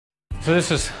So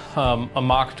this is a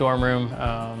mock dorm room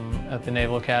at the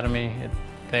Naval Academy.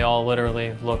 They all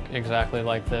literally look exactly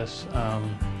like this.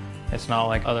 It's not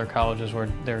like other colleges where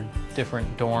they're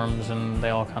different dorms and they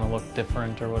all kind of look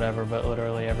different or whatever, but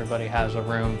literally everybody has a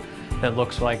room that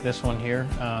looks like this one here.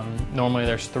 Normally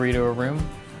there's 3 to a room.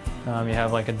 You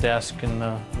have like a desk and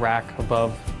the rack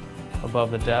above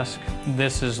the desk.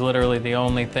 This is literally the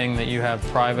only thing that you have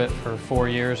private for 4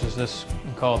 years is this,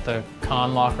 we call it the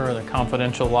con locker, the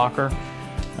confidential locker.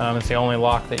 It's the only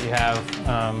lock that you have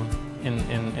in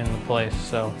the place.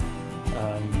 So,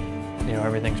 you know,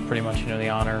 everything's pretty much, you know, the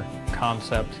honor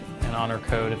concept and honor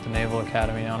code at the Naval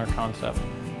Academy, honor concept.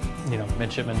 You know,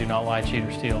 midshipmen do not lie, cheat,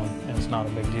 or steal, and it's not a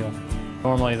big deal.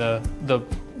 Normally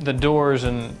the doors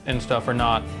and stuff are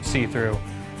not see-through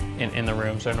in the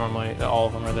rooms. They're normally, all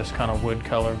of them are this kind of wood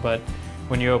color, but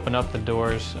when you open up the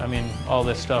doors, I mean, all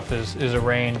this stuff is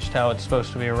arranged how it's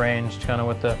supposed to be arranged, kind of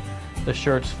with the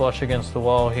shirts flush against the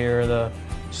wall here, the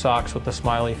socks with the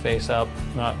smiley face up,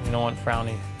 you don't want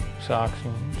frowny socks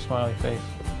and smiley face,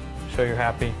 show you're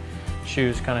happy.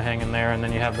 Shoes kind of hanging there, and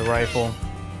then you have the rifle.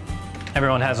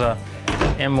 Everyone has a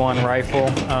M1 rifle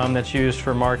that's used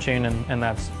for marching, and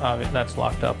that's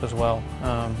locked up as well.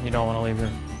 You don't want to leave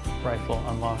your rifle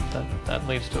unlocked. That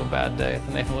leads to a bad day at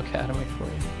the Naval Academy for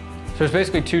you. So there's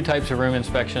basically 2 types of room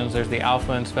inspections. There's the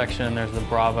Alpha inspection and there's the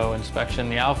Bravo inspection.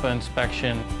 The Alpha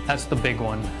inspection, that's the big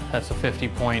one. That's a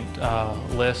 50-point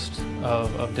list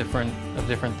of different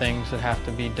things that have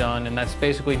to be done, and that's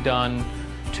basically done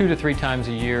 2 to 3 times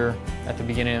a year at the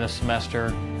beginning of the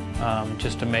semester,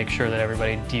 just to make sure that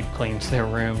everybody deep cleans their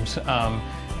rooms.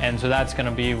 And so that's going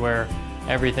to be where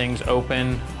everything's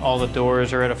open, all the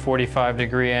doors are at a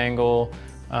 45-degree angle.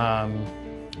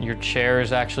 Your chair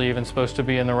is actually even supposed to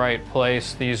be in the right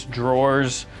place. These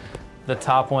drawers, the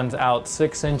top one's out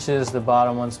 6 inches, the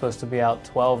bottom one's supposed to be out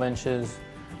 12 inches.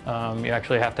 You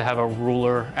actually have to have a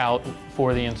ruler out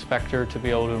for the inspector to be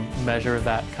able to measure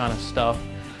that kind of stuff.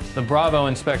 The Bravo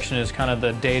inspection is kind of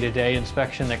the day-to-day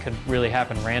inspection that could really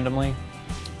happen randomly.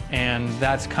 And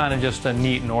that's kind of just a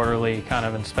neat and orderly kind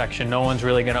of inspection. No one's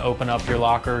really going to open up your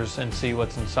lockers and see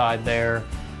what's inside there.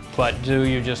 But do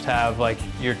you just have like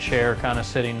your chair kind of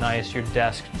sitting nice, your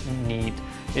desk neat?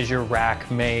 Is your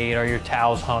rack made? Are your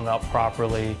towels hung up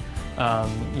properly?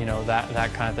 You know,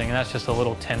 that kind of thing. And that's just a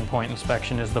little 10-point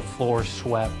inspection. Is the floor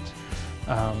swept?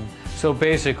 So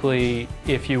basically,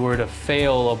 if you were to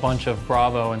fail a bunch of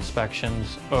Bravo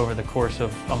inspections over the course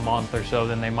of a month or so,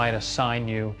 then they might assign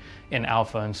you an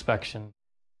Alpha inspection.